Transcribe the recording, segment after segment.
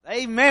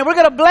Amen. We're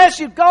going to bless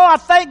you. Oh, I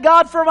thank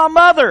God for my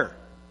mother.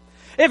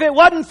 If it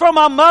wasn't for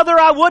my mother,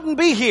 I wouldn't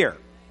be here.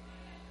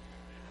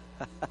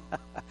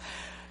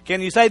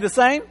 Can you say the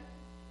same?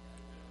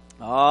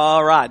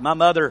 All right. My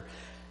mother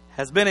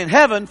has been in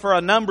heaven for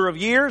a number of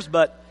years,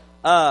 but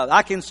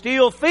I can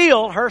still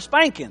feel her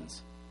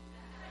spankings.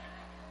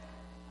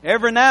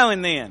 Every now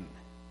and then.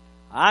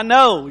 I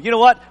know. You know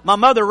what? My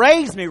mother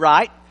raised me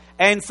right.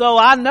 And so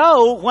I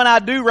know when I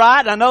do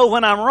right. I know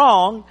when I'm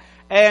wrong.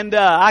 And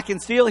I can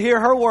still hear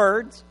her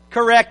words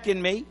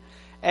correcting me.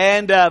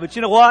 And but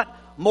you know what?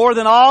 More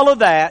than all of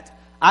that,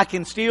 I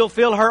can still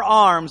feel her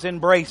arms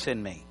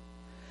embracing me.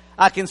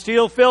 I can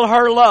still feel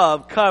her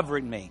love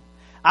covering me.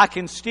 I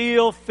can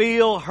still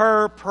feel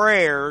her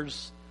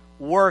prayers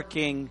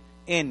working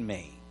in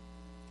me.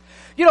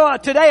 You know,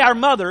 today our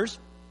mothers,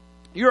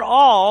 you're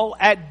all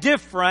at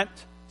different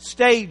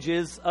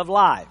stages of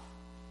life.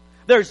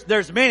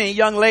 There's many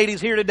young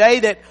ladies here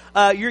today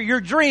that you're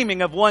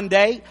dreaming of one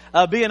day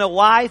being a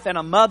wife and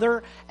a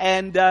mother,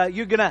 and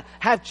you're going to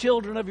have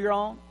children of your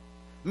own.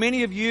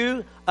 Many of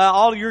you,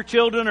 all of your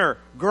children are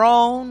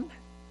grown,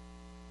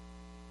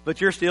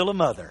 but you're still a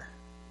mother.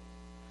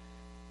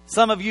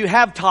 Some of you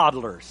have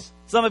toddlers.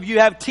 Some of you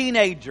have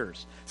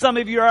teenagers. Some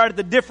of you are at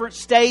the different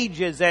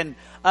stages, and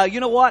you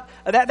know what?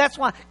 That's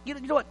why you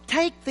know what?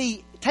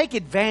 Take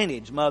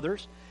advantage,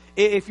 mothers.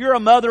 If you're a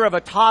mother of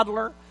a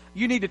toddler,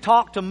 you need to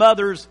talk to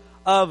mothers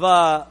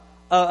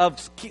of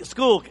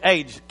school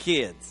age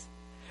kids.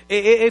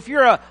 If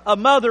you're a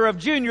mother of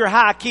junior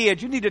high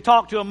kids, you need to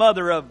talk to a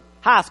mother of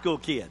high school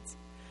kids.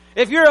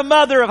 If you're a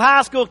mother of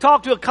high school,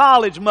 talk to a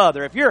college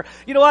mother. If you're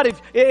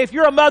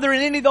a mother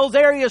in any of those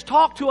areas,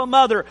 talk to a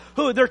mother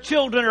who their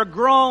children are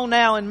grown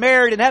now and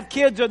married and have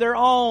kids of their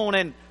own.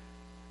 And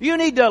you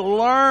need to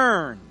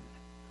learn.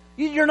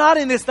 You're not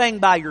in this thing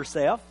by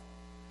yourself.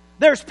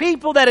 There's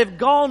people that have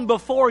gone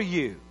before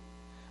you.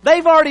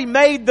 They've already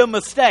made the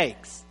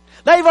mistakes.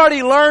 They've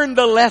already learned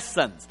the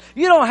lessons.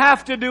 You don't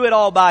have to do it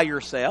all by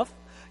yourself.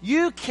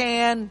 You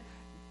can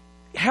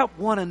help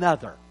one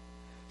another.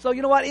 So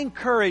you know what?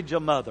 Encourage a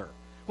mother.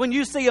 When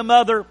you see a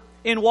mother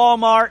in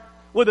Walmart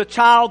with a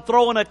child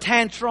throwing a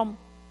tantrum,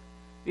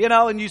 you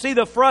know, and you see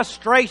the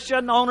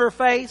frustration on her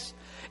face,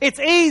 it's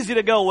easy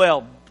to go,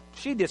 well,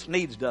 she just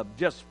needs to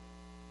just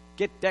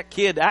get that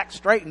kid act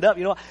straightened up,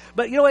 you know.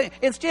 But you know what?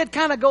 Instead,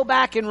 kind of go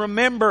back and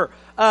remember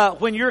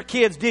when your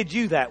kids did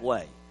you that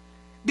way.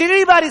 Did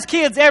anybody's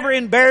kids ever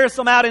embarrass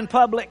them out in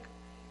public?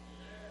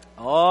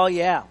 Oh,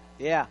 yeah.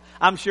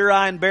 I'm sure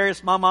I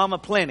embarrassed my mama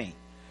plenty.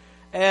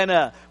 And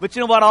but you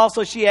know what?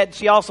 Also,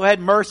 she also had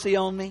mercy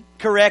on me,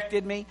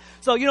 corrected me.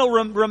 So you know,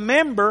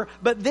 remember.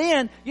 But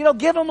then you know,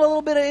 give them a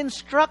little bit of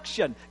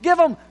instruction. Give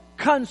them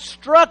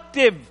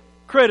constructive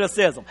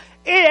criticism.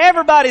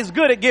 Everybody's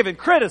good at giving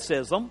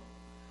criticism,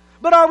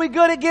 but are we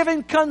good at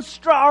giving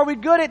Are we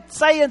good at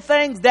saying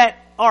things that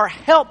are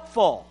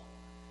helpful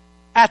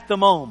at the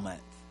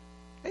moment?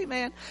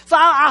 Amen. So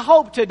I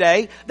hope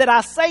today that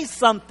I say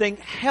something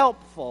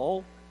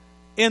helpful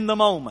in the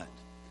moment.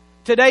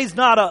 Today's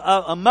not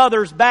a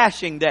mother's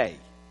bashing day.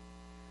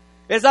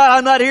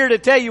 I'm not here to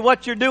tell you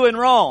what you're doing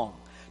wrong.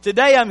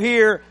 Today I'm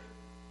here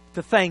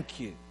to thank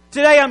you.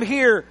 Today I'm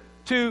here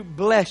to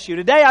bless you.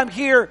 Today I'm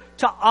here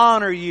to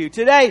honor you.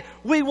 Today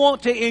we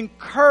want to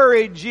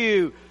encourage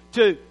you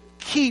to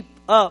keep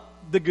up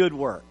the good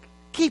work.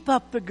 Keep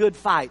up the good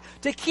fight.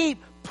 To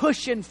keep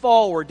pushing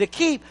forward. To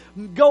keep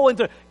going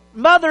through.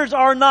 Mothers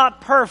are not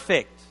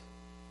perfect.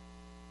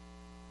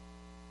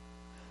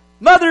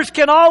 Mothers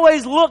can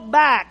always look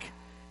back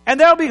and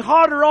they'll be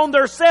harder on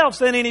themselves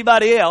than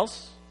anybody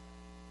else.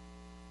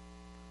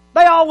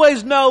 They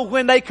always know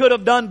when they could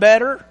have done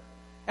better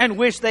and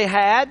wish they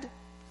had.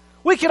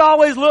 We can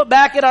always look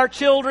back at our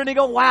children and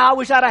go, wow, I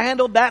wish I'd have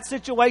handled that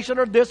situation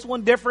or this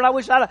one different. I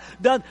wish I'd have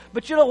done.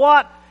 But you know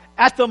what?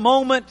 At the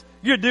moment,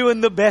 you're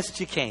doing the best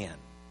you can.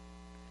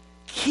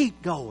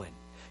 Keep going.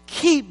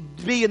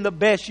 Keep being the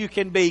best you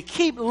can be.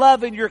 Keep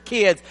loving your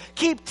kids.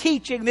 Keep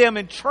teaching them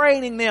and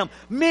training them.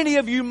 Many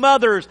of you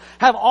mothers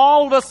have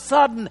all of a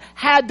sudden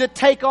had to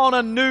take on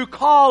a new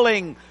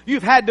calling.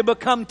 You've had to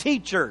become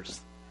teachers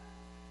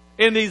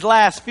in these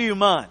last few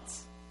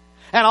months.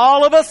 And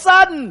all of a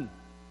sudden,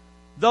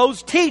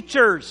 those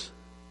teachers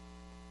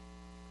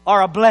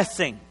are a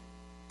blessing.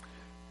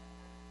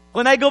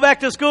 When they go back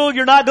to school,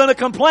 you're not going to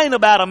complain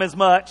about them as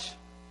much.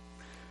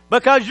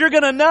 Because you're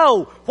going to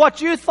know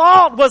what you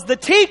thought was the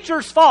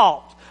teacher's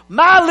fault.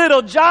 My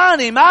little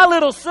Johnny, my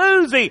little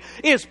Susie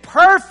is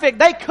perfect.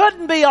 They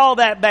couldn't be all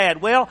that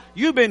bad. Well,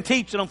 you've been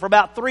teaching them for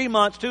about 3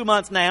 months, 2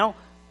 months now.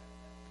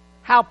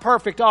 How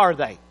perfect are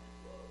they?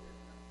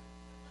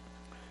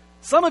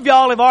 Some of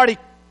y'all have already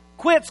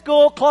quit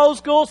school, closed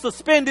school,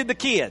 suspended the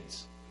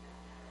kids.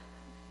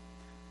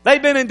 They've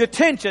been in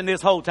detention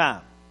this whole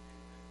time.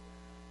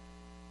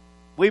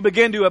 We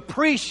begin to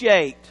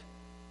appreciate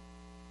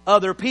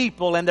other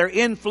people and their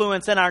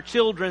influence in our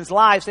children's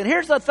lives. And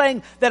here's the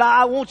thing that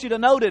I want you to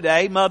know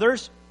today,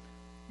 mothers.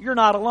 You're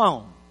not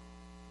alone.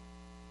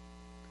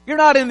 You're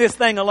not in this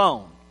thing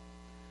alone.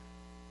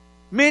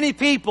 Many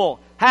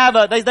people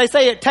they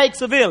say it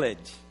takes a village.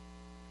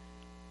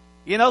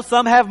 You know,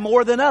 some have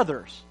more than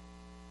others.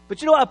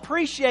 But you know,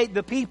 appreciate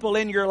the people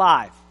in your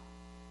life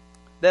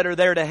that are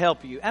there to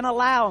help you, and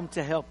allow them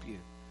to help you.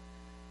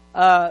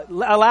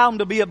 Allow them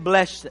to be a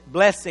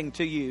blessing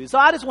to you. So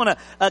I just want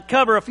to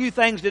cover a few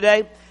things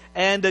today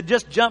and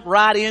just jump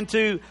right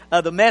into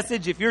the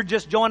message. If you're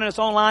just joining us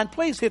online,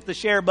 please hit the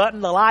share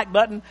button, the like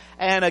button,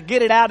 and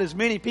get it out as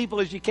many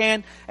people as you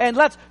can. And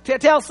let's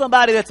tell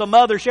somebody that's a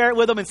mother, share it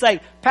with them and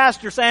say,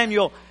 Pastor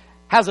Samuel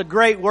has a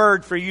great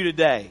word for you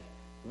today.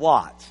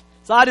 Watch.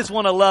 So I just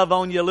want to love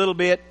on you a little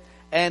bit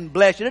and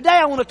bless you. Today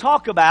I want to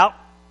talk about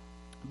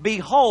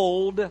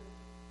behold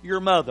your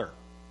mother.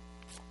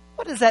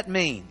 What does that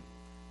mean,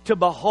 to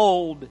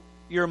behold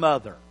your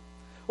mother?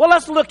 Well,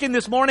 let's look in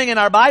this morning in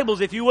our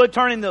Bibles. If you would,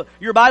 turn in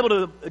your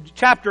Bible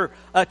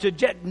to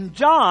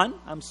John.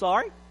 I'm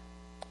sorry.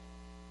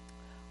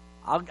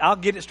 I'll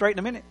get it straight in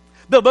a minute.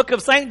 The book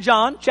of St.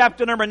 John,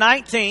 chapter number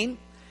 19.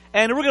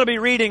 And we're going to be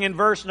reading in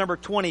verse number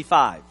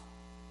 25.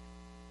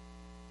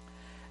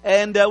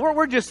 And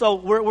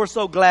we're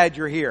so glad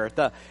you're here. At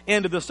the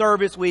end of the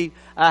service, we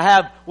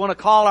want to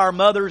call our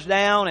mothers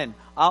down, and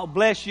I'll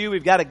bless you.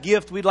 We've got a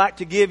gift we'd like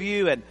to give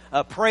you and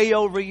pray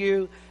over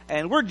you.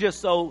 And we're just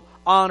so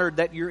honored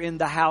that you're in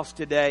the house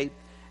today,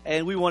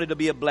 and we wanted to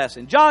be a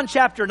blessing. John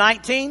chapter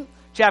 19,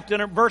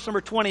 verse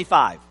number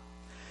 25.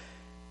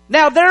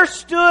 Now there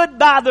stood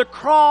by the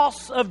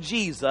cross of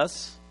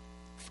Jesus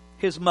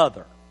his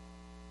mother.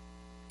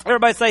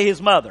 Everybody say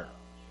his mother.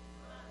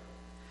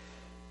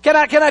 Can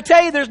I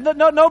tell you, there's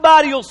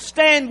nobody will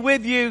stand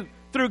with you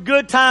through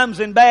good times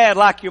and bad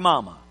like your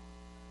mama.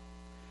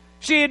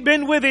 She had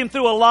been with him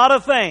through a lot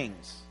of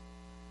things.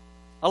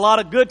 A lot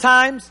of good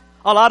times,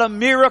 a lot of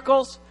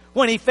miracles.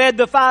 When he fed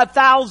the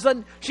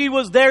 5,000, she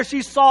was there.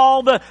 She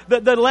saw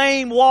the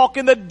lame walk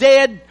and the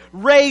dead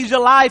raised to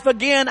life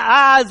again,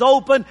 eyes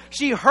open.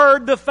 She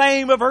heard the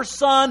fame of her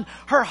son.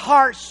 Her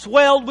heart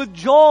swelled with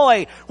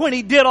joy when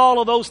he did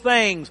all of those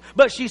things.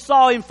 But she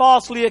saw him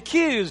falsely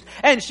accused,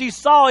 and she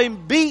saw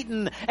him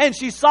beaten, and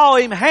she saw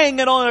him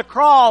hanging on a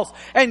cross.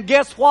 And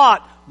guess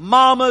what?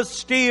 Mama's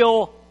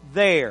still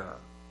there.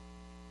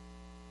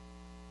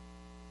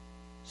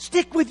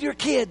 Stick with your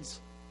kids.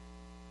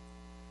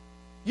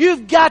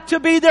 You've got to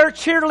be their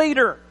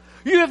cheerleader.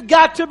 You've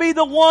got to be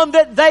the one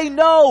that they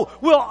know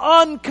will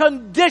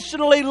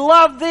unconditionally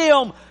love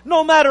them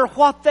no matter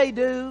what they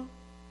do.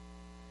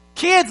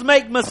 Kids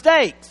make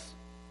mistakes.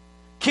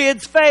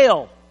 Kids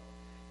fail.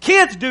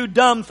 Kids do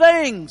dumb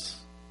things.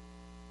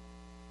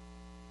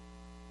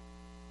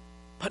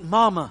 But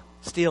mama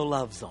still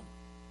loves them.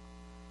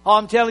 Oh,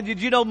 I'm telling you,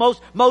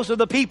 most of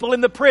the people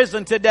in the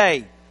prison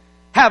today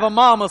have a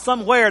mama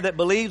somewhere that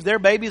believes their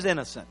baby's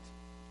innocent.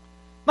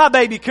 My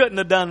baby couldn't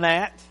have done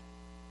that.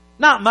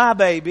 Not my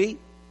baby.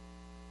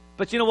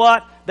 But you know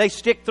what? They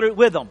stick through it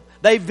with them.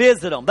 They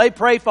visit them. They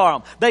pray for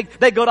them.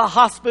 They go to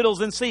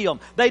hospitals and see them.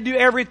 They do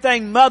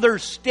everything.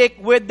 Mothers stick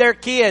with their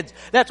kids.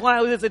 That's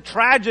why it's a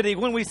tragedy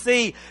when we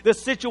see the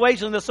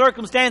situation, the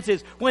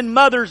circumstances, when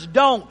mothers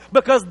don't,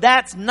 because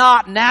that's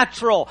not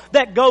natural.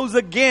 That goes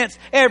against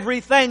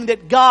everything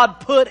that God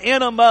put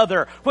in a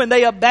mother when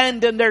they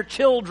abandon their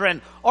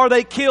children or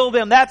they kill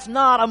them. That's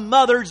not a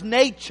mother's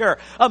nature.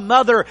 A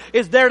mother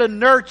is there to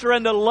nurture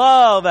and to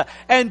love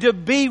and to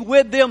be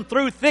with them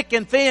through thick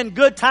and thin,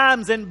 good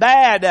times and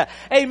bad.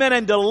 Amen.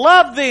 And to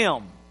love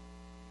them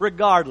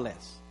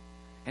regardless.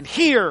 And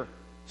here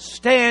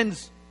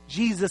stands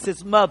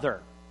Jesus' mother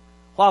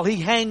while he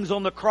hangs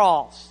on the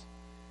cross.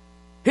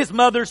 His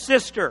mother's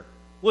sister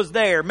was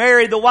there.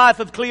 Mary, the wife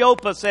of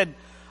Cleopas,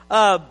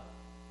 and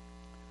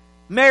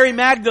Mary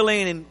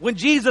Magdalene. And when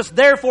Jesus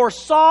therefore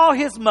saw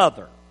his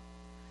mother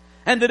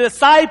and the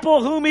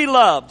disciple whom he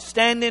loved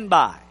standing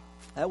by,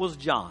 that was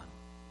John,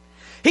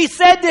 he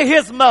said to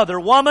his mother,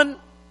 "Woman,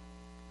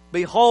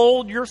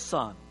 behold your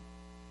son."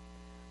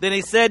 Then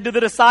he said to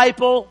the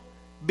disciple,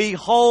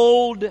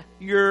 "Behold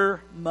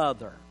your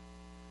mother."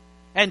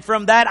 And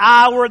from that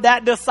hour,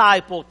 that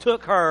disciple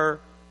took her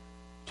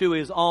to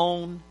his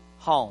own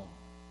home.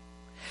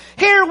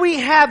 Here we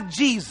have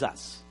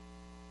Jesus,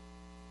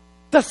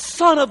 the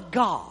Son of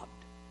God,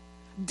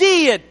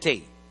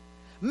 deity,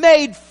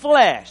 made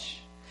flesh.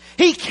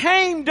 He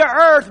came to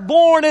earth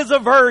born as a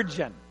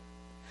virgin,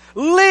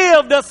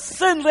 lived a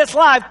sinless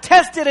life,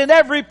 tested in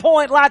every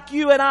point like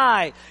you and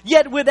I,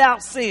 yet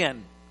without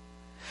sin.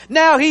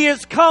 Now he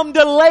has come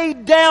to lay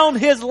down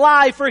his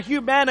life for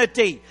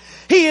humanity.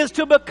 He is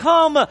to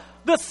become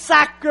the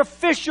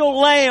sacrificial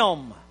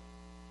lamb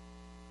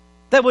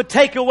that would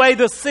take away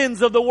the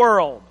sins of the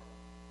world.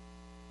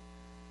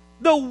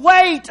 The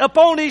weight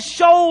upon his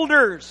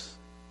shoulders,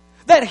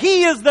 that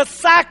he is the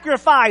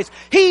sacrifice.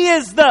 He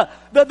is the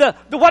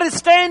what is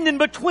standing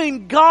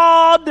between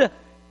God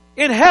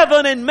in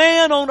heaven and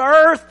man on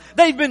earth.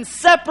 They've been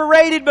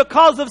separated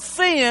because of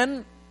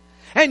sin.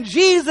 And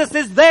Jesus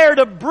is there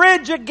to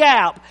bridge a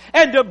gap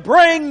and to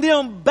bring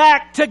them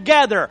back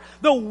together.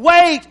 The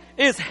weight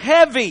is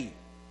heavy.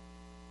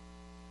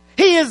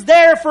 He is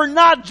there for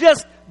not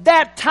just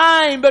that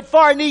time, but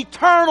for an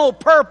eternal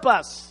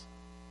purpose.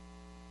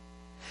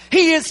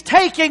 He is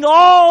taking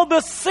all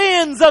the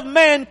sins of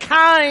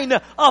mankind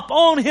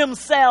upon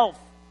Himself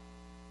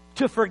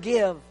to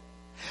forgive.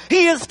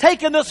 He has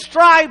taken the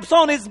stripes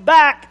on His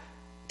back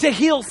to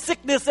heal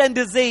sickness and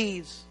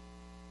disease.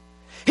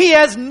 He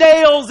has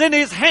nails in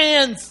His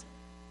hands.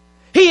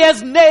 He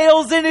has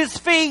nails in His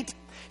feet.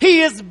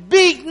 He is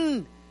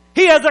beaten.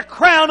 He has a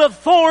crown of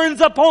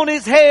thorns upon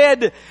His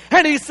head.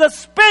 And He's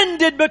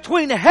suspended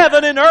between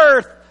heaven and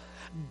earth,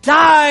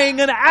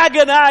 dying an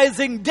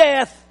agonizing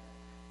death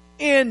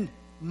in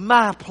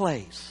my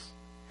place,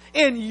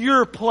 in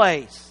your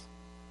place,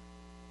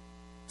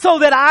 so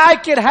that I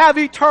can have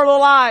eternal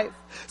life,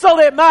 so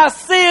that my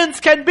sins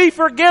can be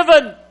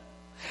forgiven.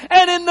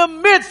 And in the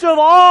midst of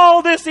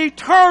all this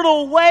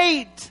eternal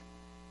weight,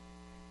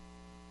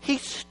 He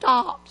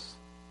stops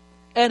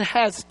and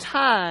has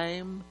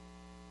time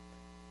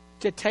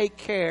to take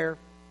care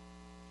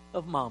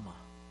of Mama.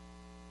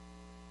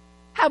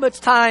 How much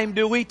time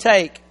do we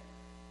take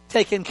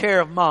taking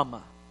care of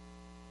Mama?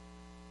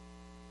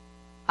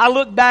 I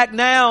look back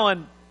now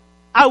and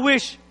I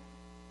wish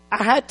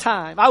I had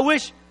time. I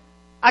wish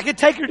I could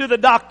take her to the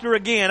doctor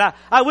again.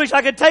 I wish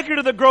I could take her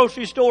to the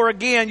grocery store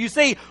again. You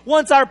see,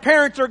 once our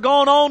parents are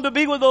gone on to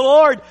be with the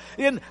Lord,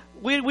 and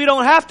we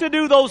don't have to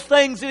do those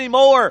things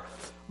anymore.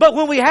 But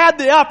when we had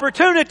the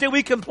opportunity,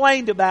 we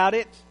complained about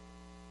it.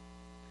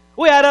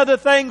 We had other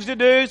things to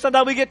do.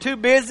 Sometimes we get too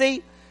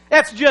busy.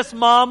 That's just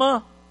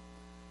Mama.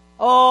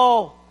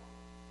 Oh,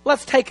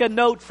 let's take a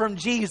note from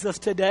Jesus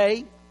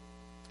today.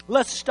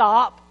 Let's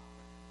stop.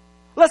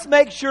 Let's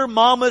make sure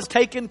Mama's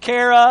taken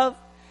care of.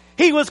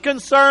 He was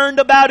concerned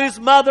about His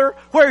mother.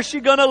 Where's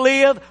she going to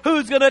live?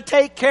 Who's going to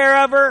take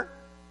care of her?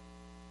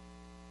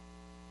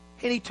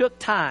 And He took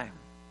time.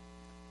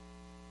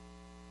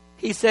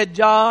 He said,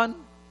 John,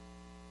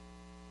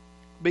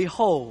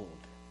 behold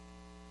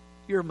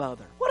your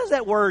mother. What does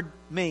that word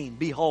mean,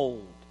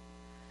 behold?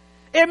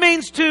 It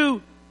means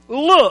to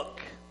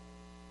look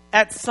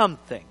at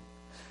something.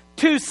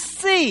 To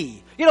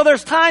see. You know,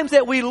 there's times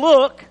that we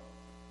look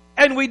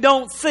and we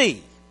don't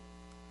see.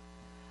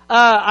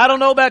 I don't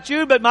know about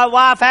you, but my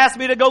wife asked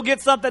me to go get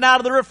something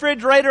out of the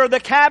refrigerator or the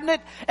cabinet,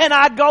 and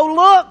I go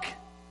look,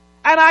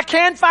 and I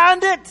can't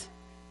find it.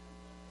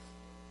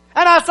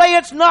 And I say,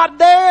 it's not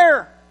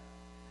there.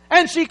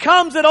 And she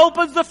comes and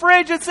opens the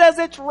fridge and says,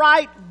 it's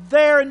right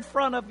there in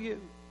front of you.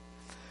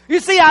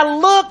 You see, I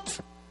looked,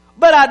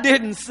 but I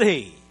didn't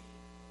see.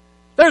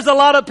 There's a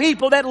lot of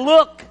people that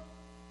look,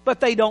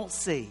 but they don't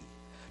see.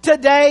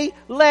 Today,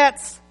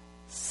 let's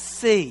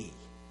see.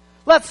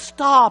 Let's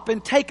stop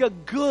and take a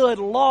good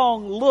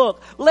long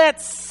look.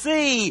 Let's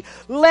see.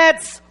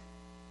 Let's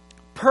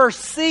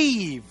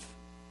perceive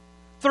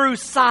through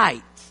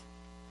sight.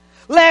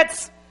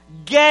 Let's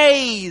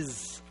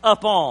gaze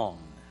upon.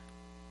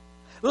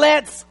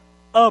 Let's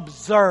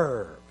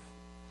observe.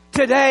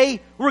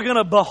 Today, we're going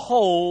to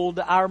behold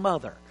our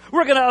mother.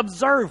 We're going to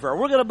observe her.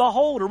 We're going to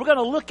behold her. We're going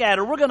to look at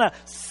her. We're going to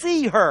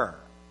see her.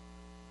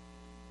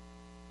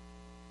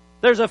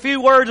 There's a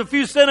few words, a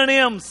few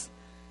synonyms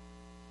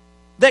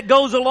that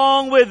goes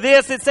along with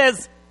this. It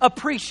says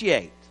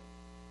appreciate,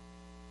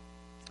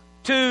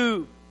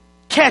 to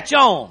catch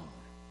on,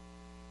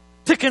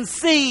 to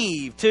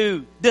conceive,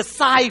 to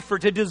decipher,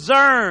 to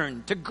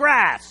discern, to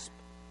grasp,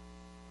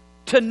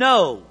 to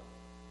know,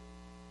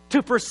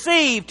 to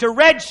perceive, to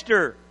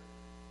register,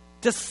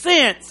 to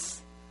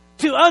sense,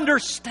 to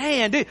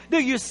understand. Do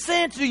you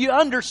sense, do you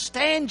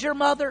understand your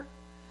mother?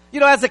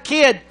 You know, as a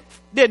kid,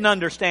 didn't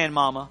understand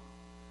Mama.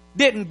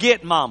 Didn't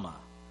get Mama.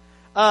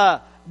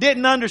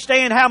 Didn't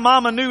understand how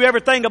Mama knew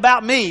everything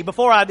about me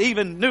before I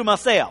even knew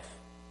myself.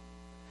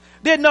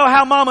 Didn't know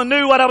how Mama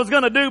knew what I was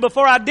going to do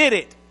before I did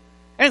it.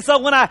 And so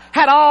when I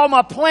had all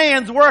my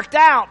plans worked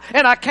out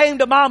and I came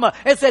to Mama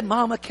and said,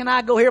 Mama, can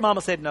I go here? Mama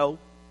said no.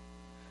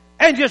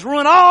 And just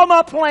ruined all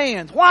my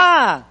plans.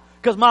 Why?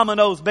 Because Mama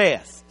knows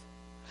best.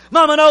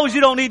 Mama knows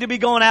you don't need to be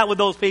going out with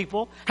those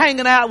people,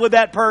 hanging out with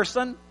that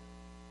person.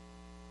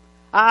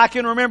 I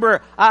can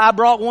remember I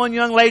brought one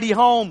young lady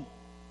home.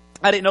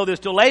 I didn't know this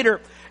till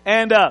later.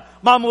 And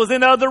Mama was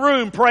in the other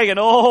room praying,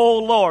 oh,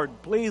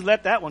 Lord, please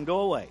let that one go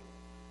away.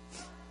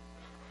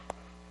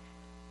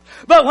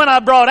 But when I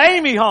brought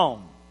Amy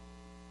home,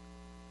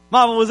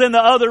 Mama was in the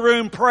other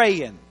room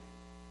praying.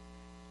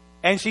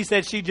 And she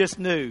said she just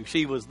knew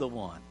she was the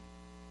one.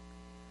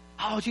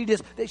 Oh, she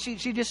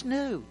just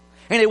knew.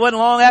 And it wasn't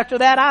long after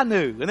that I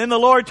knew. And then the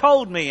Lord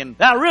told me, and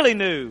I really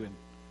knew.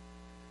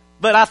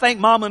 But I think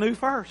Mama knew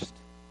first.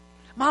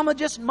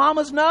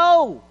 Mamas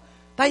know.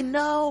 They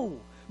know.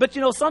 But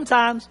you know,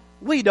 sometimes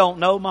we don't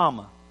know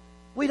Mama.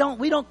 We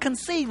don't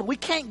conceive. We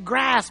can't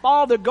grasp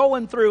all they're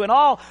going through and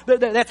all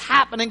that's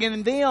happening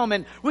in them,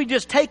 and we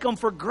just take them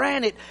for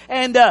granted.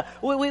 And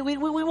we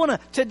want to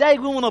today.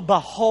 We want to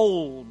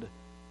behold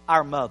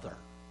our mother,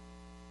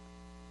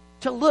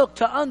 to look,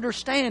 to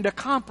understand, to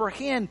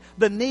comprehend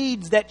the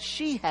needs that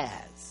she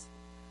has,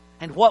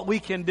 and what we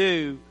can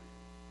do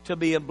to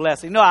be a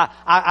blessing. No,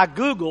 I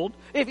Googled.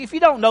 If you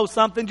don't know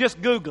something,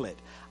 just Google it.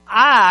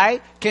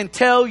 I can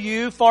tell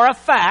you for a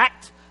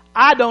fact,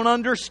 I don't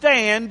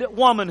understand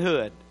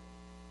womanhood.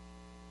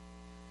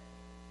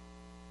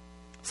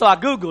 So I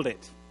Googled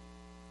it.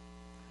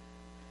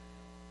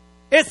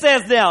 It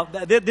says now,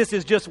 this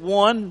is just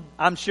one,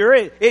 I'm sure.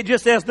 It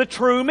just says the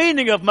true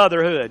meaning of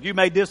motherhood. You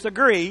may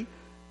disagree.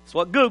 It's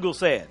what Google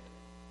said.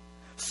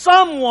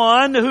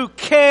 Someone who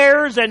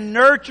cares and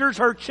nurtures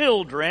her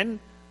children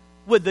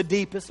with the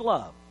deepest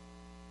love.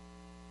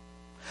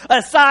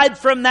 Aside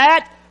from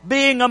that,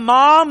 being a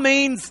mom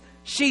means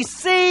she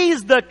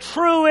sees the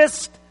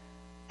truest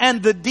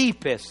and the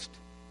deepest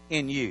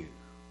in you.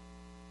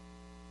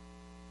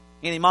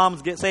 Any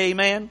moms say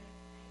amen?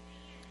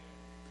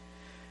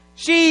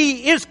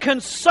 She is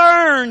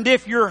concerned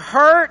if you're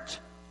hurt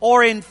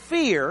or in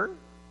fear.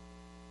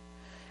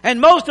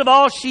 And most of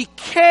all, she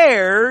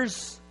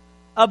cares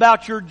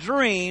about your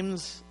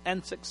dreams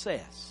and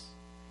success.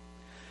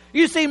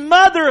 You see,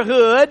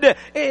 motherhood,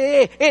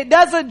 it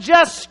doesn't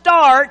just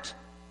start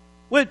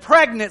with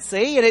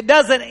pregnancy, and it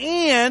doesn't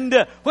end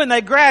when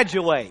they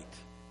graduate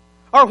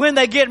or when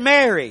they get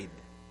married.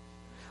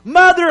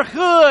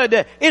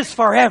 Motherhood is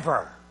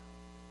forever.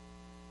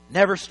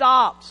 Never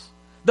stops.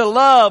 The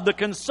love, the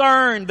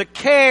concern, the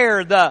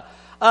care,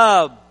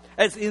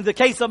 as in the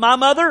case of my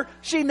mother,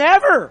 she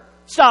never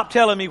stopped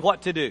telling me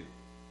what to do.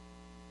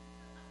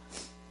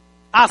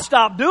 I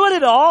stopped doing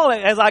it all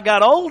as I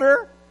got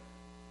older.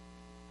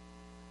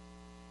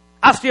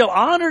 I still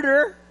honored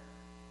her.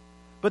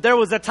 But there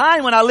was a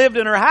time when I lived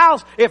in her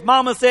house, if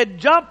Mama said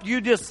jump,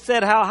 you just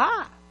said how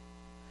high.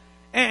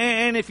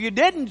 And if you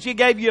didn't, she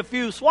gave you a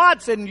few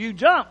swats and you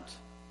jumped.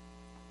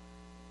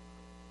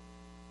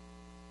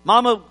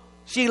 Mama,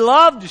 she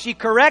loved, she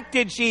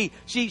corrected, she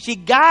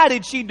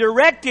guided, she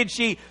directed,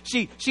 she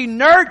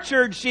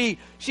nurtured, she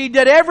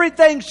did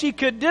everything she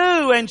could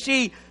do, and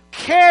she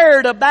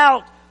cared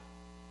about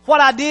what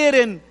I did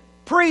in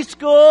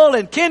preschool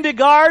and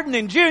kindergarten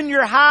and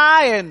junior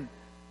high, and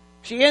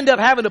she ended up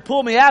having to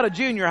pull me out of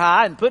junior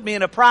high and put me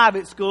in a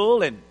private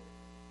school, and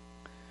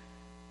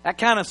that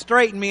kind of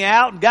straightened me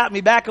out and got me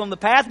back on the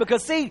path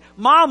because, see,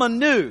 Mama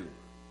knew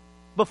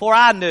before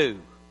I knew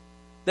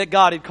that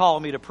God had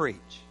called me to preach.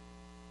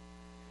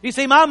 You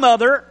see, my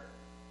mother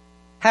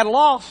had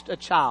lost a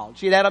child.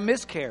 She had had a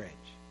miscarriage.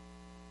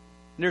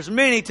 And there's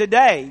many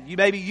today.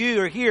 Maybe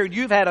you are here,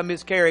 you've had a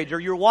miscarriage, or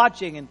you're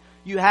watching and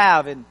you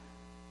have, and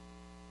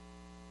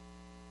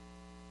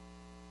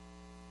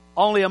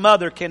only a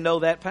mother can know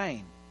that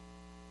pain.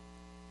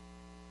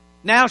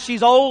 Now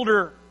she's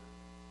older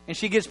and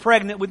she gets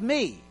pregnant with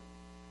me.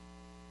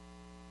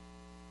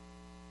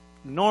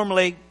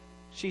 Normally,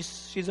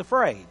 she's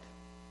afraid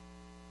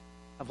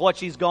of what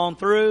she's gone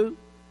through,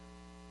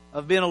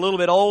 of being a little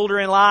bit older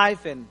in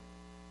life, and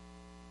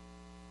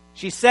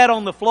she sat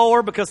on the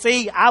floor because,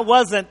 see, I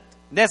wasn't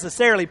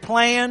necessarily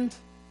planned,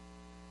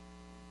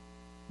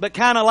 but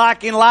kind of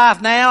like in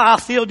life now, I'll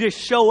still just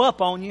show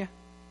up on you.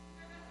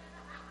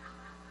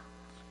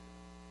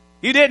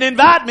 You didn't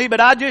invite me, but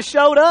I just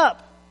showed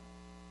up.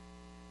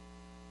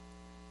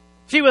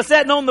 She was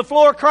sitting on the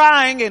floor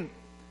crying, and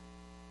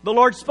the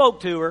Lord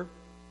spoke to her,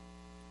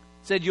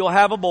 said, "You'll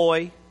have a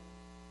boy,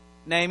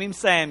 name him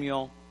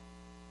Samuel,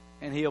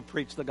 and he'll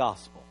preach the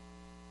gospel."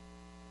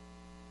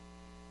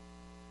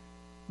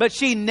 But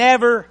she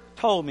never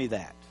told me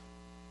that.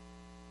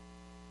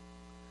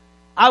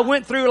 I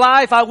went through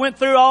life, I went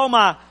through all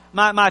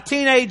my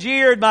teenage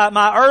years,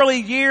 my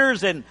early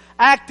years, and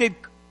acted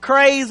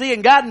crazy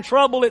and got in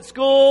trouble at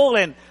school,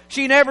 and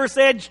she never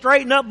said,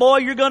 "Straighten up, boy,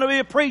 you're going to be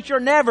a preacher."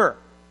 Never.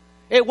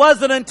 It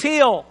wasn't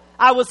until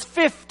I was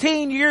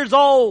 15 years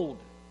old,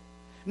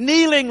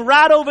 kneeling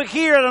right over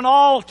here at an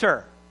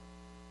altar,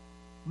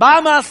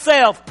 by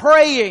myself,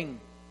 praying,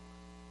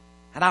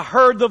 and I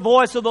heard the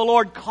voice of the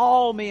Lord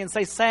call me and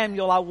say,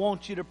 "Samuel, I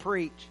want you to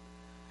preach."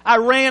 I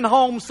ran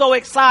home so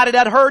excited.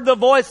 I'd heard the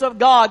voice of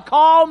God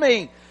call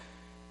me.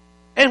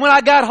 And when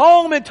I got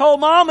home and told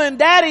Mama and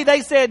Daddy,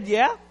 they said,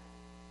 "Yeah,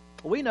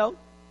 we know."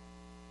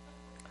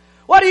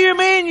 "What do you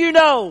mean you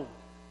know?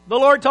 The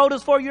Lord told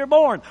us before you were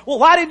born." "Well,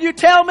 why didn't you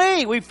tell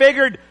me?" "We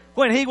figured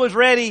when He was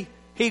ready,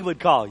 He would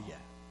call you."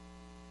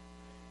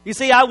 You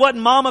see, I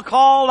wasn't Mama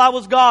called, I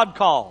was God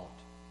called.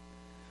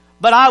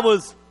 But I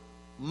was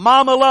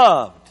Mama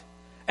loved,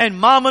 and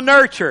Mama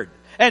nurtured,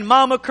 and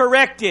Mama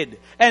corrected,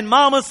 and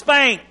Mama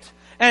spanked,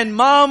 and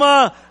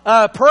Mama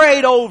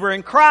prayed over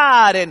and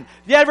cried and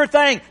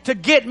everything to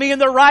get me in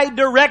the right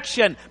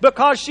direction,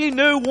 because she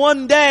knew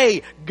one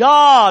day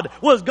God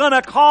was going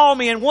to call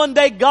me, and one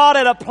day God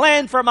had a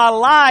plan for my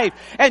life,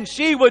 and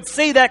she would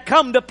see that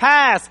come to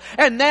pass.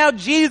 And now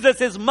Jesus,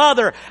 His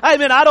mother, I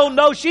don't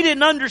know, she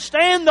didn't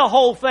understand the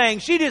whole thing.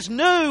 She just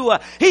knew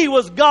He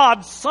was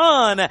God's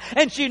Son,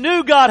 and she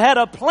knew God had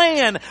a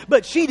plan,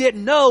 but she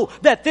didn't know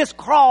that this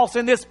cross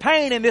and this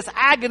pain and this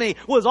agony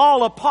was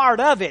all a part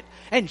of it.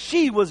 And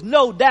she was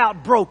no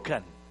doubt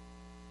broken.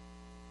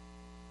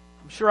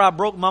 I'm sure I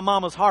broke my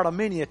mama's heart a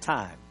many a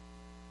time.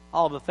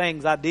 All the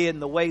things I did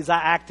and the ways I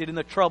acted and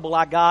the trouble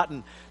I got.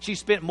 And she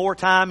spent more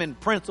time in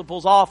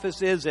principal's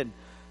offices. And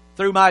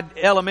through my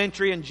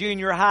elementary and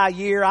junior high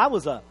year, I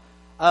was a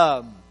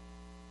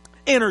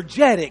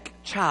energetic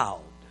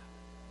child.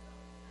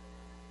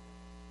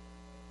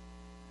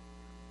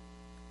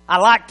 I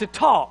like to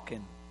talk.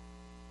 And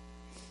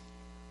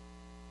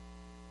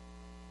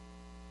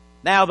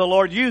now the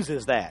Lord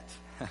uses that.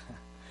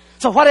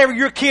 So whatever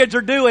your kids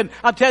are doing,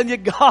 I'm telling you,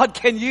 God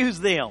can use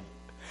them.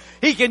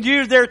 He can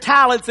use their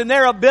talents and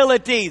their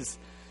abilities.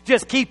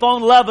 Just keep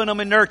on loving them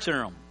and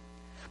nurturing them.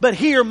 But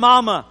here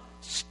Mama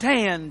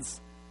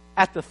stands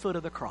at the foot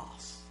of the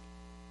cross.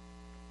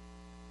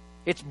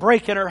 It's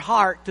breaking her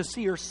heart to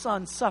see her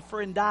son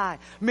suffer and die.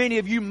 Many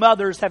of you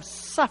mothers have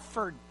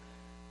suffered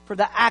for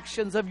the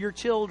actions of your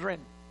children,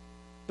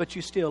 but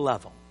you still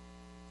love them.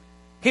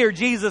 Here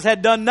Jesus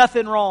had done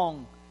nothing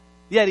wrong,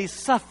 yet He's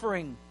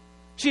suffering.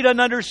 She doesn't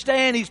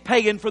understand He's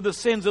paying for the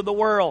sins of the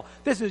world.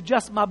 This is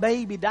just my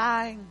baby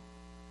dying.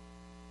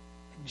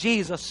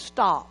 Jesus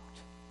stopped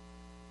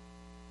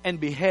and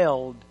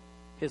beheld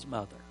His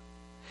mother.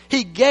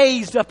 He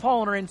gazed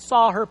upon her and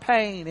saw her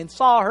pain and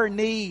saw her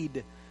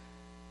need.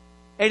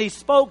 And He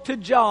spoke to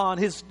John,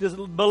 His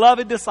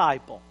beloved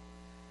disciple.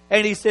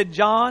 And He said,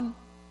 John,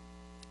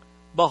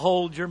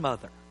 behold your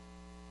mother.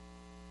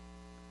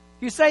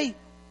 You say,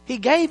 He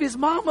gave His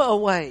mama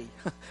away.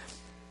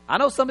 I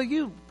know some of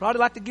you probably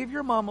like to give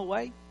your mom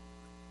away,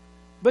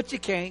 but you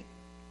can't.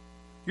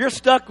 You're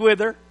stuck with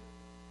her.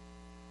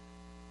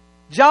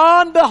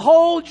 John,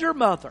 behold your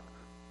mother.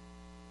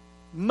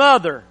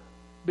 Mother,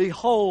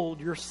 behold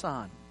your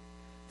son.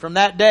 From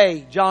that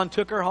day, John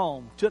took her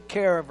home, took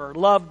care of her,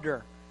 loved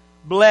her,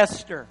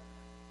 blessed her,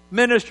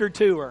 ministered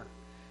to her.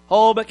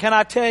 Oh, but can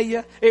I tell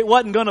you, it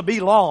wasn't going to be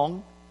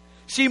long.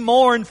 She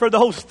mourned for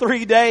those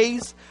 3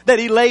 days that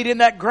he laid in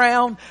that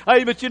ground.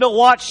 Hey, but you know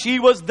what? She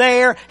was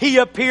there. He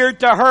appeared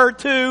to her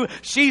too.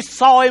 She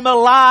saw him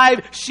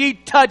alive. She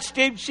touched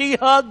him. She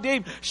hugged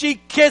him. She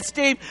kissed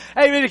him.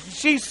 Hey,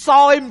 she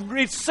saw him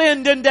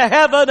ascend into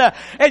heaven.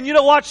 And you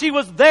know what? She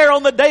was there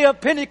on the day of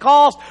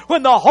Pentecost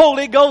when the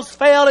Holy Ghost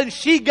fell and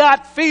she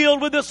got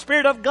filled with the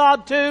Spirit of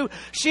God too.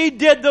 She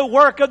did the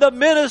work of the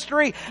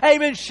ministry.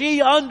 Amen.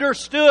 She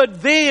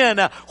understood then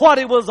what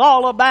it was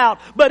all about.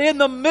 But in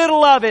the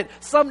middle of it,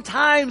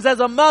 sometimes as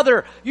a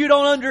mother, you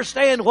don't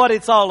understand what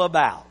it's all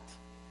about.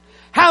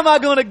 How am I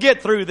going to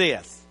get through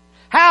this?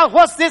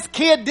 What's this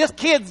kid? This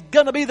kid's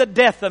going to be the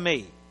death of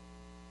me.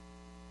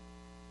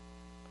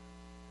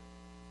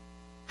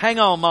 Hang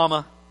on,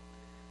 Mama.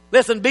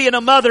 Listen, being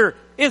a mother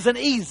isn't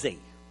easy.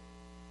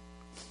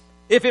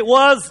 If it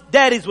was,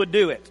 daddies would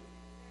do it.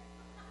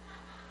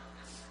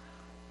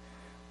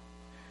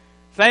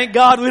 Thank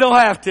God we don't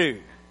have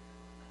to.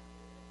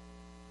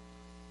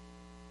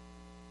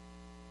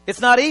 It's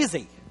not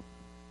easy.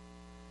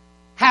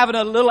 Having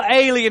a little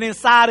alien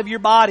inside of your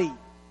body.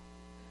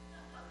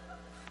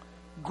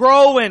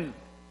 Growing.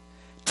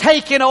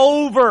 Taking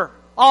over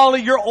all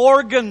of your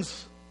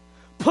organs.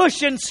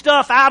 Pushing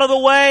stuff out of the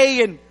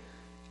way and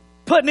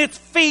putting its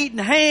feet and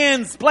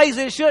hands places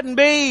it shouldn't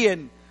be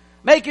and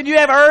making you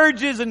have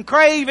urges and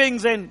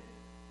cravings. And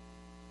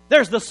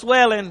there's the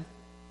swelling.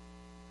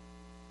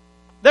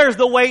 There's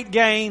the weight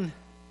gain.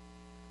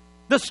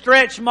 The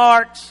stretch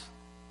marks.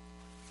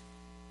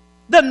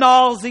 The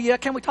nausea.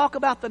 Can we talk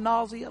about the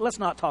nausea? Let's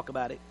not talk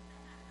about it.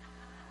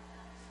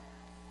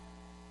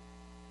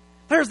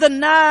 There's the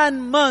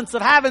 9 months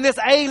of having this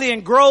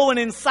alien growing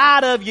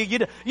inside of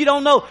you. You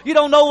don't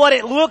know what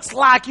it looks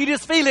like. You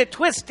just feel it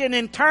twisting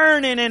and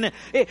turning, and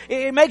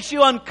it makes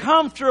you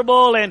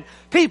uncomfortable, and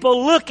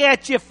people look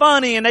at you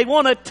funny and they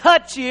want to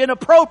touch you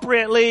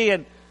inappropriately,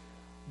 and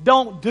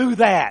don't do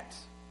that.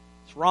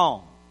 It's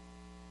wrong.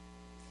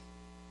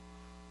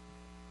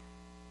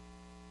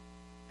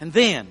 And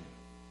then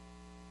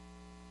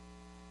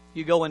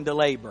you go into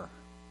labor.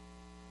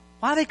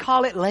 Why do they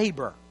call it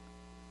labor?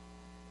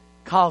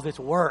 Because it's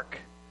work.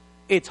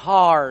 It's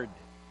hard.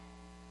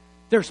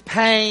 There's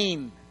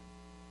pain.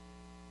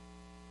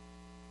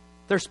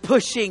 There's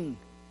pushing.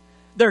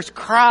 There's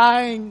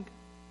crying.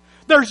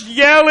 There's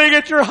yelling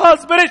at your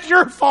husband. It's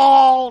your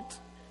fault.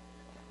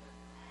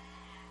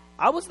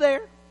 I was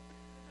there.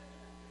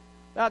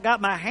 I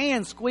got my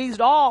hand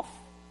squeezed off.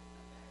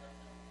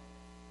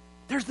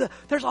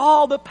 There's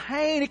all the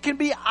pain. It can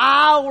be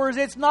hours.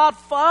 It's not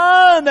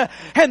fun.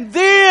 And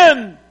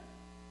then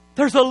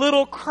there's a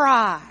little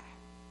cry.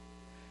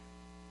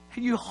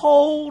 And you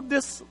hold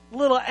this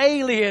little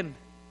alien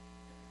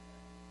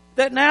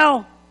that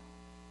now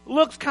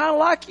looks kind of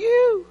like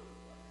you.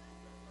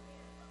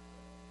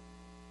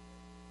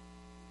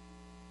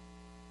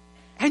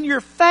 And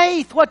your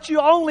faith, what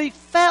you only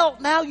felt,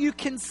 now you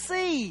can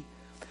see.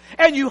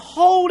 And you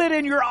hold it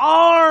in your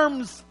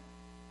arms.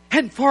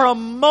 And for a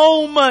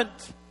moment,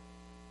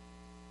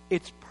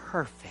 it's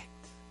perfect.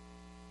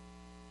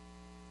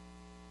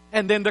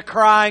 And then the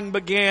crying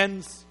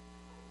begins.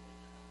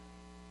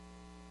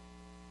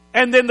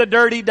 And then the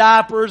dirty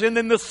diapers, and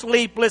then the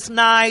sleepless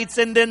nights,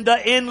 and then the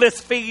endless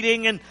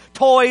feeding, and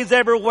toys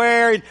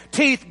everywhere, and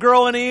teeth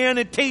growing in,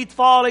 and teeth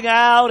falling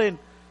out, and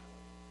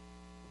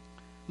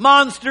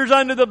monsters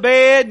under the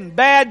bed, and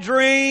bad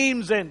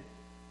dreams, and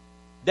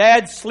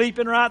Dad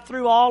sleeping right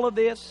through all of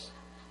this.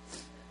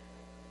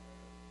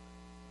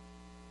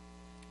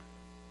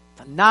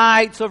 The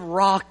nights of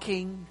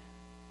rocking.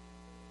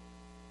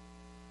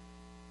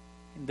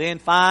 And then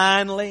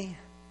finally,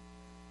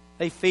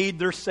 they feed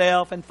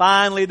themselves, and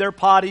finally they're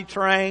potty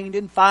trained,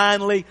 and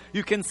finally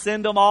you can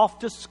send them off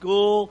to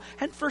school.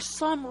 And for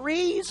some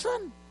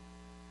reason,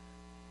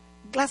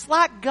 that's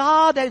like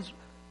God has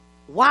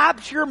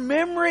wiped your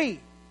memory.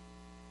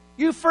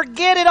 You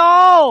forget it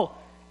all,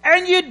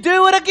 and you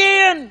do it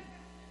again.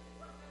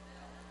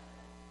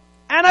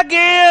 And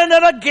again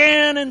and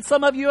again, and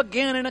some of you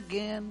again and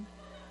again.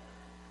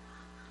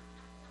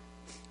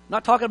 I'm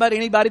not talking about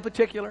anybody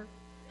particular.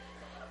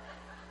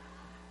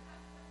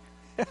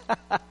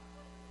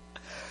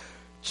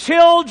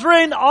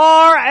 Children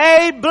are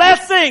a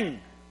blessing.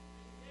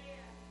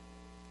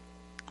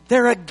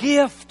 They're a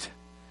gift.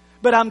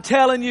 But I'm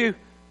telling you,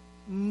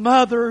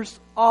 mothers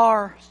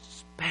are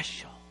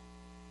special.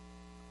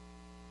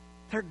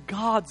 They're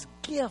God's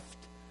gift.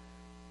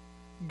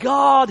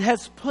 God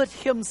has put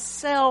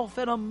Himself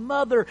in a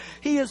mother.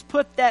 He has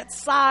put that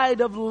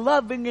side of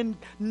loving and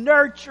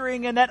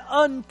nurturing and that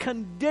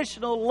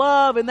unconditional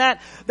love and that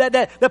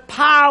the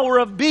power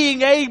of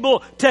being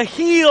able to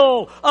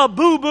heal a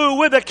boo-boo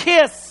with a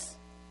kiss,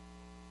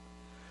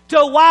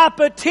 to wipe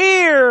a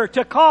tear,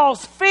 to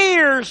cause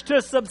fears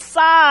to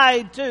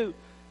subside, to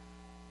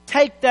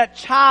take that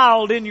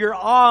child in your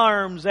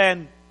arms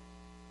and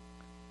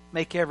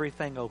make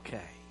everything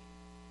okay.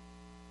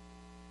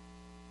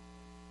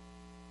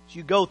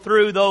 You go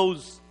through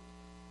those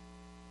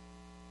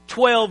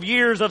 12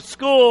 years of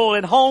school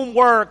and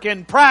homework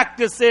and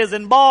practices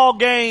and ball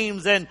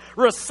games and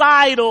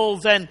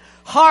recitals and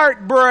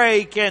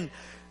heartbreak and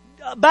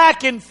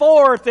back and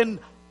forth, and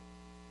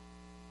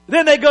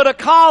then they go to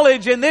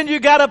college, and then you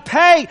got to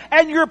pay,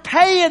 and you're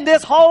paying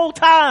this whole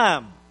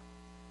time.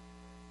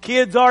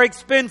 Kids are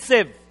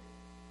expensive.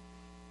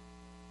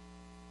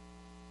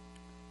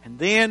 And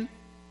then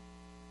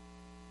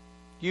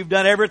you've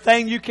done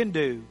everything you can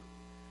do.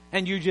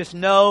 And you just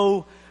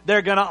know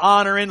they're going to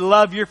honor and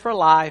love you for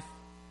life.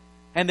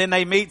 And then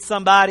they meet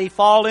somebody,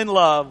 fall in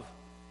love,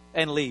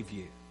 and leave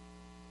you.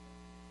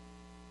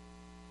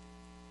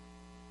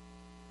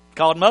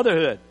 Called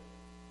motherhood.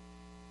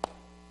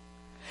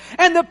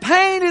 And the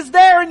pain is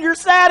there, and you're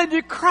sad, and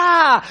you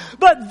cry.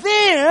 But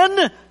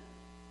then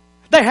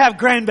they have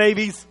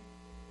grandbabies,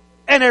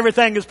 and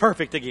everything is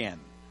perfect again.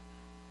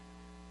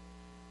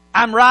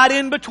 I'm right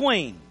in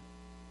between.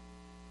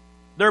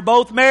 They're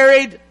both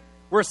married.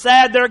 We're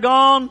sad they're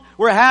gone.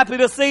 We're happy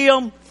to see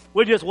them.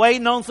 We're just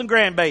waiting on some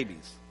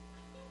grandbabies.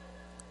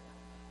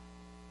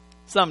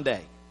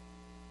 Someday.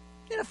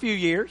 In a few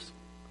years.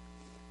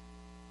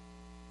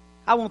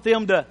 I want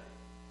them to,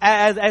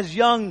 as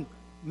young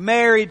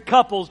married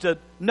couples, to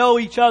know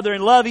each other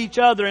and love each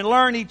other and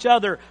learn each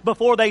other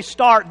before they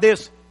start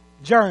this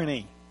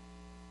journey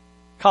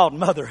called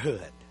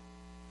motherhood.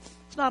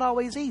 It's not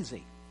always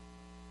easy.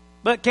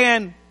 But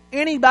can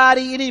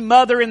anybody, any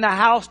mother in the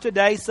house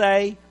today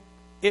say,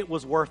 it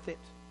was worth it?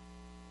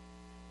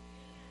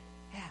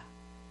 Yeah.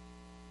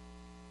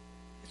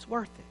 It's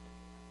worth it.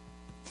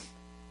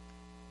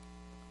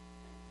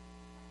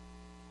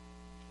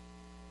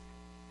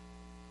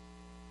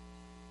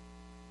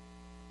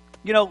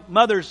 You know,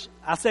 mothers,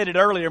 I said it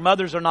earlier,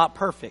 mothers are not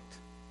perfect.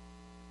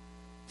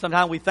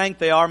 Sometimes we think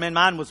they are. Man,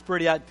 mine was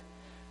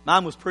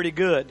pretty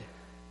good.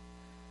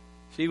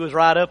 She was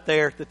right up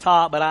there at the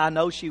top, but I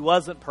know she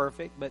wasn't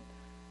perfect. But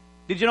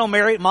did you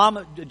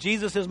know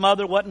Jesus'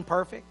 mother wasn't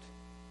perfect?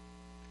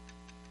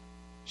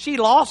 She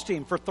lost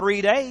him for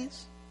 3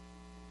 days.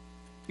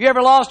 You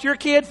ever lost your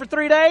kid for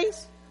 3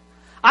 days?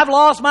 I've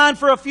lost mine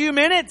for a few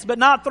minutes, but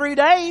not 3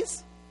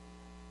 days.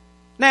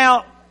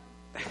 Now,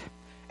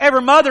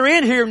 every mother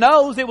in here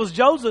knows it was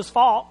Joseph's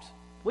fault.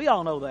 We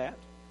all know that.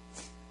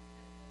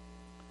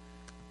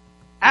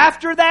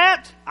 After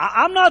that,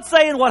 I'm not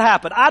saying what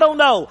happened. I don't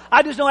know.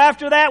 I just know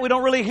after that, we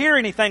don't really hear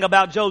anything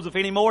about Joseph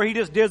anymore. He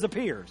just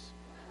disappears.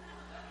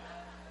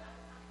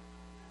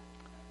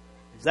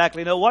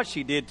 Exactly know what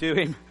she did to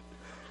him.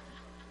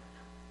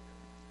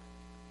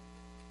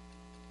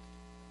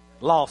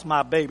 Lost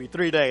my baby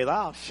 3 days.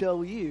 I'll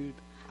show you.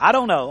 I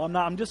don't know.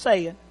 I'm just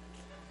saying.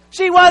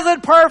 She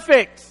wasn't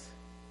perfect.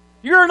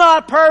 You're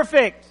not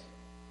perfect.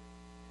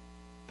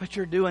 But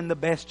you're doing the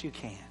best you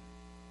can.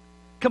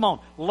 Come on,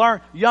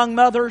 learn. Young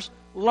mothers,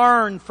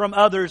 learn from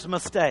others'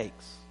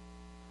 mistakes.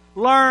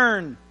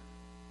 Learn.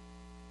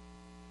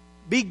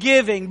 Be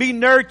giving, be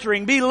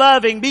nurturing, be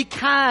loving, be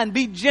kind,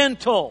 be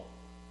gentle.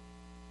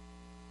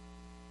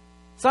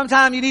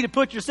 Sometimes you need to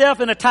put yourself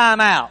in a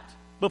timeout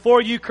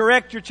before you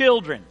correct your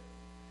children.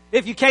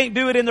 If you can't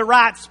do it in the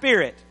right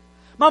spirit.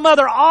 My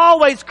mother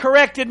always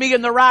corrected me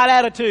in the right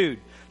attitude.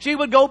 She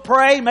would go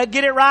pray,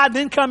 get it right, and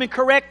then come and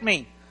correct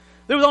me.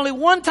 There was only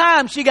one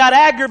time she got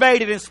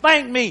aggravated and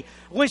spanked me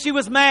when she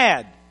was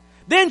mad.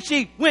 Then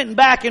she went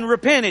back and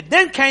repented.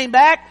 Then came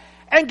back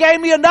and gave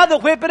me another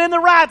whipping in the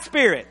right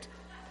spirit.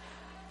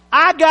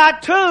 I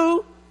got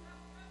two,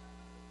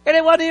 and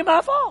it wasn't even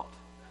my fault.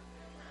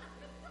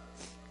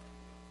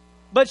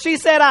 But she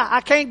said, I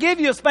can't give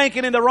you a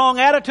spanking in the wrong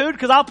attitude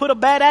because I'll put a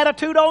bad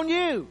attitude on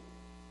you.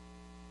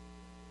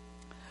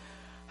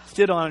 I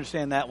still don't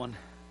understand that one.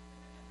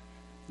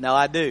 No,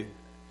 I do.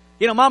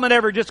 Mama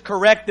never just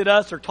corrected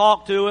us or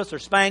talked to us or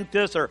spanked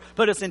us or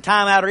put us in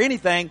timeout or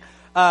anything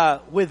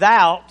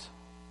without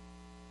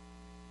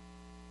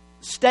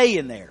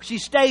staying there. She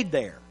stayed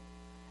there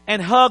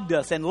and hugged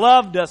us and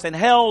loved us and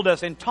held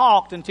us and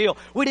talked until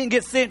we didn't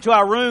get sent to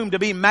our room to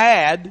be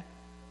mad.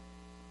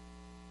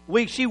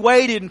 She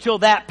waited until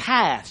that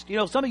passed.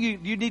 Some of you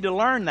need to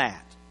learn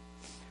that.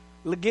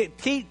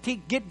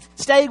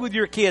 Stay with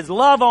your kids.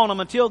 Love on them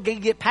until you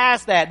get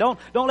past that. Don't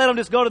let them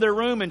just go to their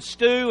room and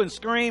stew and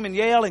scream and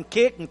yell and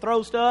kick and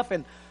throw stuff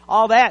and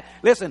all that.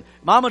 Listen,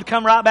 Mom would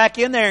come right back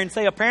in there and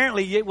say,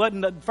 apparently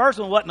the first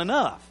one wasn't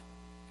enough.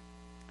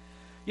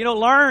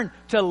 Learn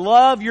to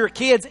love your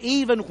kids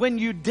even when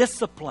you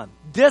discipline.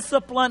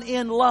 Discipline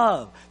in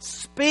love.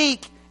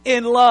 Speak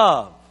in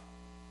love.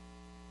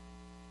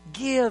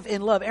 Give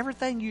in love.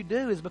 Everything you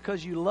do is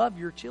because you love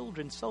your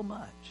children so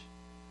much.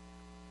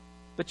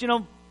 But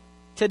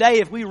today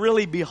if we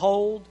really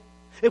behold,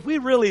 if we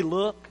really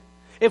look,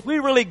 if we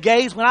really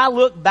gaze, when I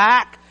look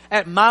back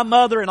at my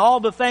mother and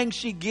all the things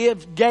she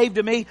gave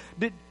to me,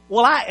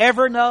 will I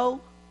ever know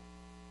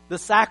the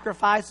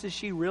sacrifices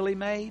she really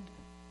made?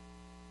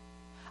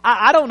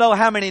 I don't know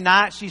how many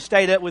nights she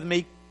stayed up with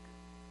me.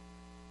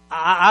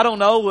 I don't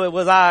know,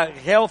 was I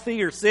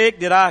healthy or sick?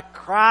 Did I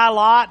cry a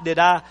lot?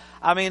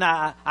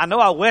 I know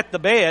I wet the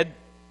bed.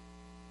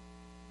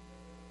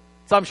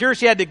 So I'm sure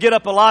she had to get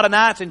up a lot of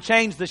nights and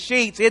change the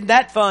sheets. Isn't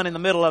that fun in the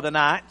middle of the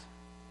night?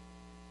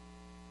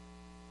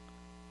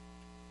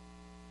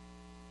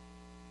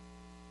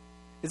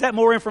 Is that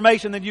more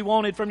information than you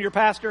wanted from your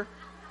pastor?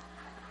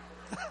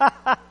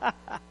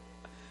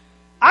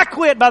 I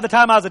quit by the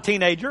time I was a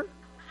teenager.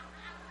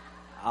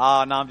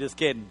 Oh, no, I'm just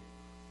kidding.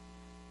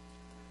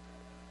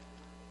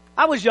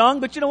 I was young,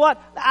 but you know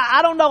what?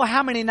 I don't know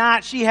how many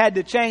nights she had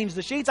to change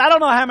the sheets. I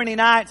don't know how many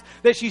nights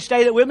that she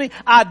stayed up with me.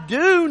 I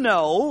do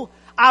know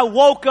I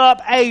woke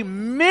up a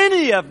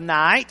many of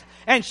night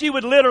and she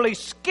would literally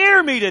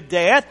scare me to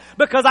death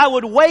because I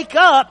would wake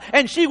up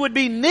and she would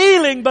be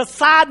kneeling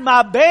beside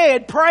my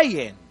bed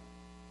praying.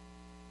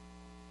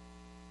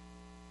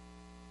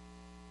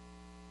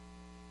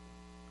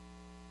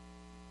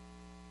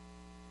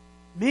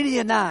 Many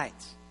a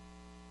nights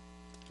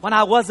when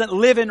I wasn't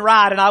living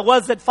right and I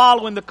wasn't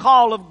following the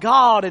call of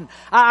God and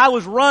I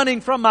was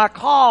running from my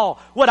call,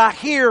 would I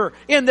hear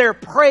in there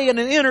praying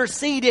and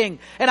interceding,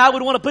 and I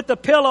would want to put the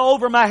pillow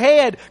over my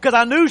head because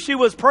I knew she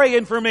was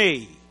praying for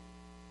me.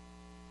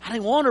 I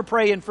didn't want her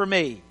praying for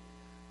me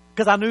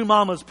because I knew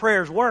Mama's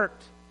prayers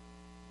worked.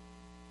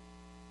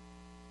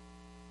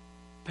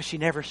 But she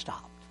never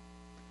stopped.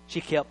 She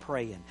kept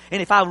praying.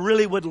 And if I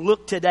really would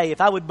look today, if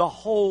I would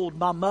behold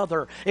my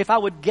mother, if I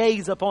would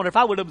gaze upon her, if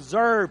I would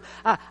observe,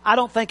 I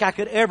don't think I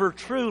could ever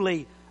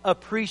truly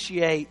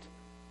appreciate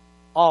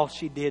all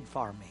she did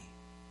for me.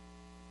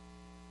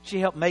 She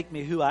helped make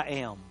me who I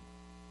am.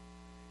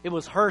 It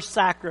was her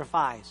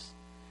sacrifice.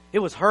 It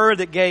was her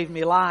that gave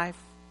me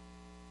life.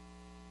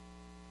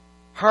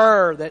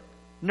 Her that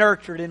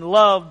nurtured and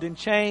loved and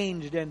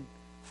changed and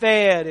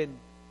fed and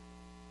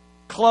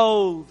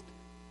clothed.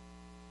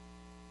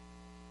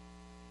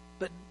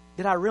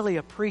 Did I really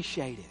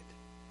appreciate it?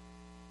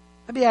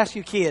 Let me ask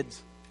you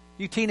kids,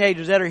 you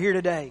teenagers that are here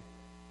today,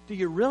 do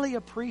you really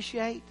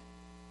appreciate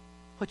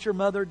what your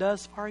mother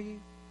does for you?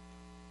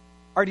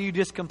 Or do you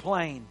just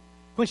complain?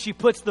 When she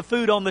puts the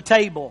food on the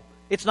table,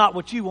 it's not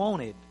what you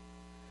wanted.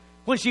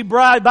 When she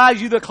buys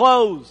you the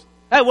clothes,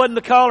 that wasn't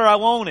the color I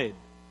wanted.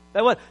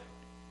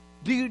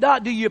 Do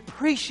you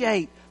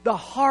appreciate the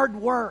hard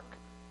work,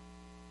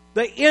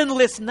 the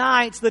endless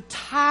nights, the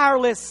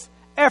tireless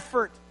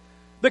effort,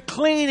 the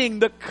cleaning,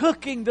 the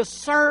cooking, the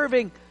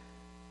serving?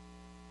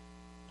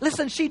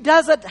 Listen, she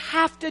doesn't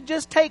have to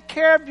just take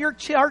care of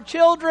her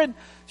children.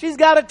 She's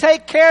got to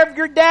take care of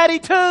your daddy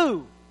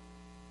too.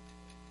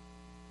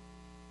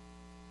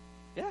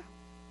 Yeah.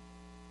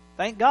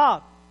 Thank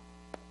God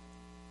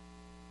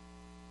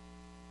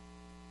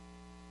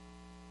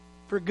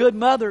for good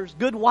mothers,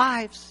 good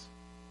wives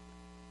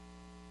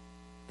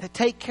that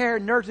take care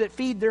and nurture, that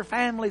feed their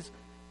families.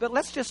 But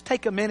let's just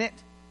take a minute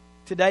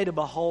today to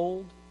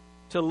behold,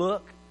 to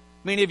look.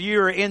 Many of you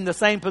are in the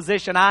same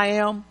position I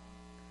am.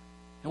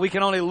 And we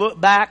can only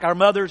look back. Our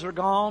mothers are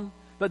gone.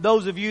 But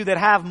those of you that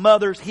have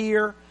mothers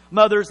here,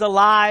 mothers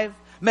alive,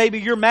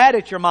 maybe you're mad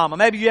at your mama.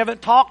 Maybe you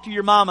haven't talked to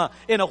your mama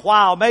in a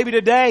while. Maybe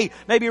today,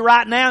 maybe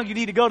right now, you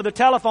need to go to the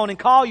telephone and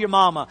call your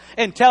mama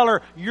and tell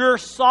her you're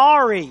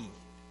sorry.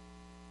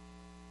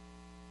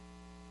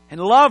 And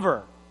love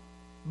her.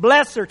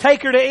 Bless her.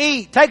 Take her to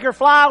eat. Take her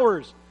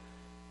flowers.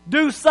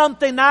 Do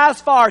something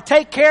nice for her.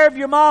 Take care of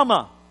your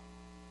mama.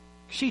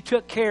 She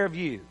took care of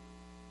you.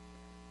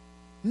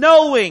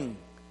 Knowing,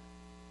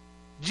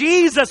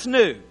 Jesus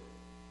knew.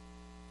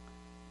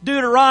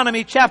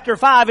 Deuteronomy chapter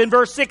 5 and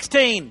verse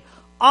 16.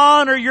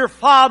 Honor your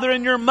father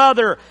and your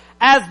mother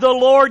as the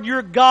Lord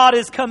your God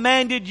has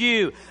commanded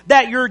you,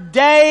 that your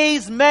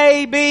days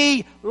may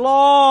be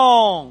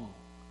long.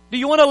 Do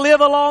you want to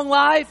live a long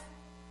life?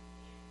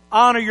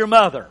 Honor your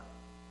mother.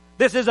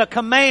 This is a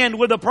command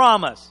with a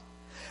promise.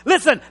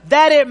 Listen,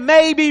 that it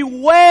may be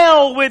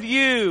well with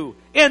you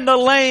in the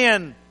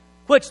land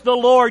which the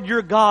Lord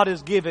your God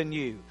has given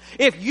you.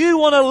 If you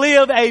want to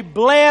live a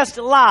blessed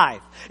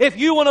life, if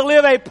you want to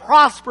live a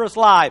prosperous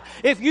life,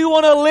 if you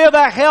want to live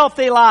a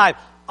healthy life,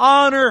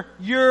 honor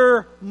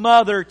your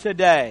mother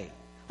today.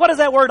 What does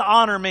that word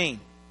honor mean?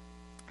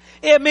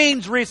 It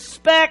means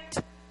respect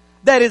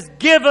that is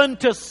given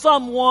to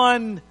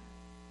someone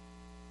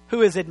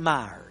who is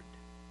admired.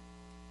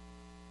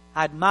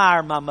 I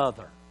admire my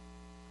mother.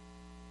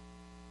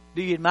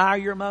 Do you admire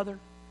your mother?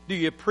 Do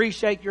you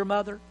appreciate your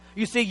mother?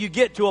 You see, you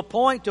get to a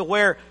point to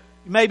where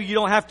maybe you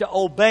don't have to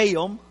obey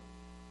them.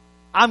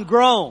 I'm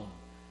grown.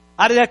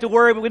 I didn't have to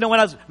worry, when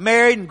I was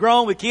married and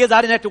grown with kids,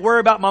 I didn't have to worry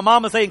about my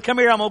mama saying, come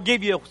here, I'm going to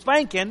give you a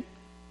spanking.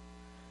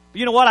 But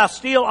you know what? I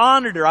still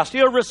honored her. I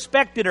still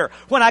respected her.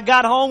 When I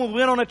got home and we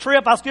went on a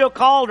trip, I still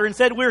called her and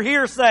said, we're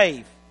here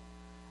safe.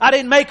 I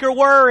didn't make her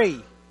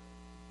worry.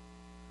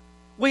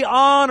 We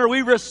honor,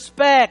 we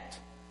respect.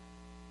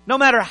 No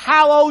matter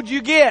how old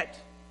you get,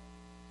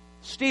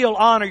 still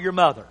honor your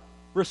mother.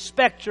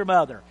 Respect your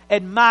mother.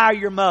 Admire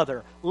your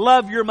mother.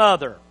 Love your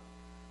mother.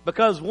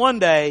 Because one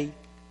day,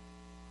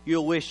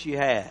 you'll wish you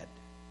had.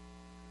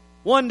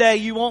 One day,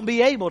 you won't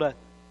be able to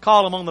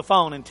call them on the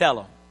phone and tell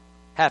them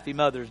Happy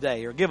Mother's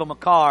Day, or give them a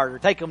card, or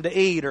take them to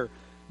eat, or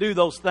do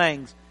those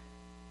things.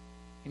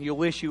 And you'll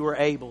wish you were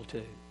able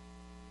to.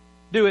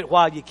 Do it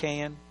while you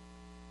can.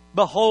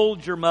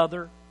 Behold your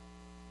mother.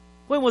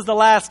 When was the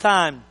last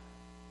time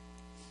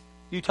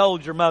you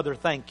told your mother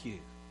thank you?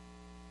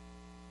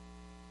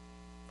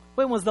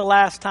 When was the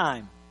last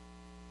time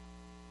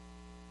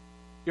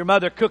your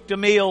mother cooked a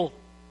meal,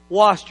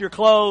 washed your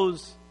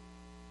clothes,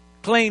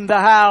 cleaned the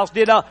house,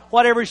 did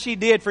whatever she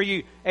did for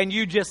you, and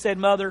you just said,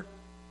 Mother,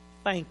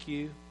 thank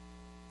you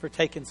for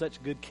taking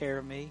such good care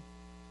of me.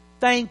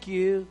 Thank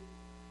you.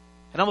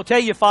 And I'm going to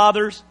tell you,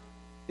 fathers,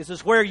 this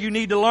is where you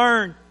need to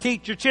learn.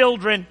 Teach your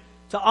children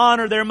to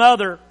honor their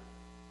mother,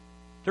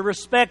 to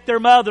respect their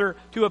mother,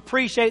 to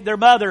appreciate their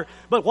mother.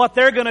 But what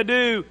they're going to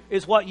do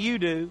is what you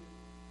do.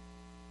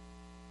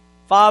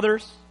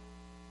 Fathers,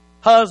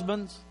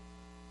 husbands,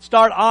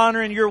 start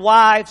honoring your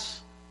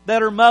wives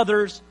that are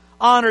mothers.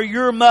 Honor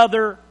your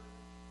mother.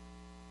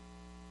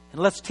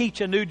 And let's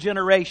teach a new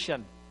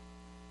generation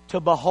to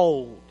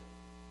behold,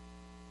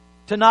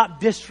 to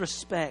not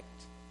disrespect,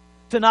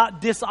 to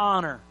not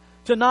dishonor,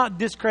 to not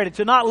discredit,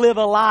 to not live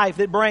a life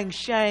that brings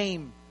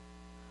shame,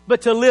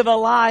 but to live a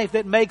life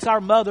that makes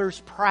our mothers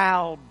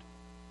proud.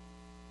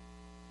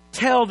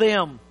 Tell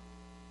them,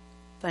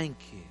 thank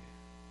you.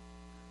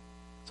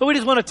 So we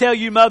just want to tell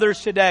you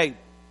mothers today,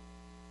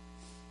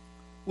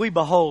 we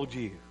behold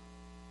you.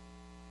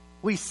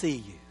 We see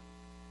you.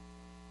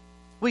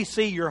 We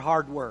see your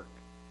hard work.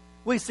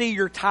 We see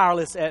your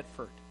tireless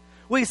effort.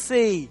 We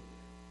see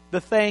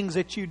the things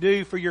that you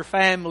do for your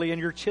family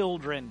and your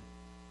children.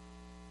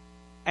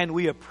 And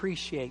we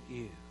appreciate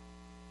you.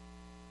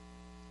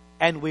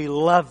 And we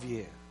love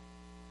you.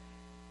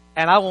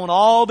 And I want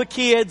all the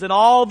kids and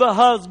all the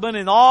husbands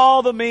and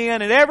all the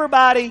men and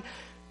everybody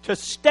to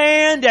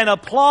stand and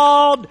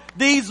applaud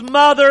these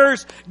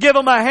mothers. Give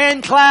them a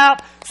hand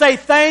clap. Say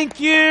thank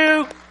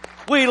you.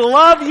 We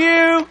love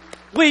you.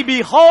 We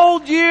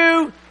behold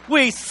you.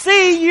 We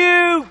see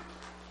you.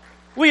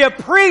 We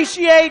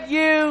appreciate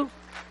you.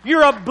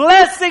 You're a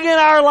blessing in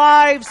our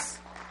lives.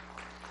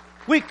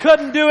 We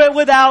couldn't do it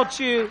without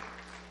you.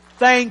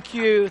 Thank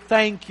you,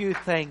 thank you,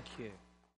 thank you.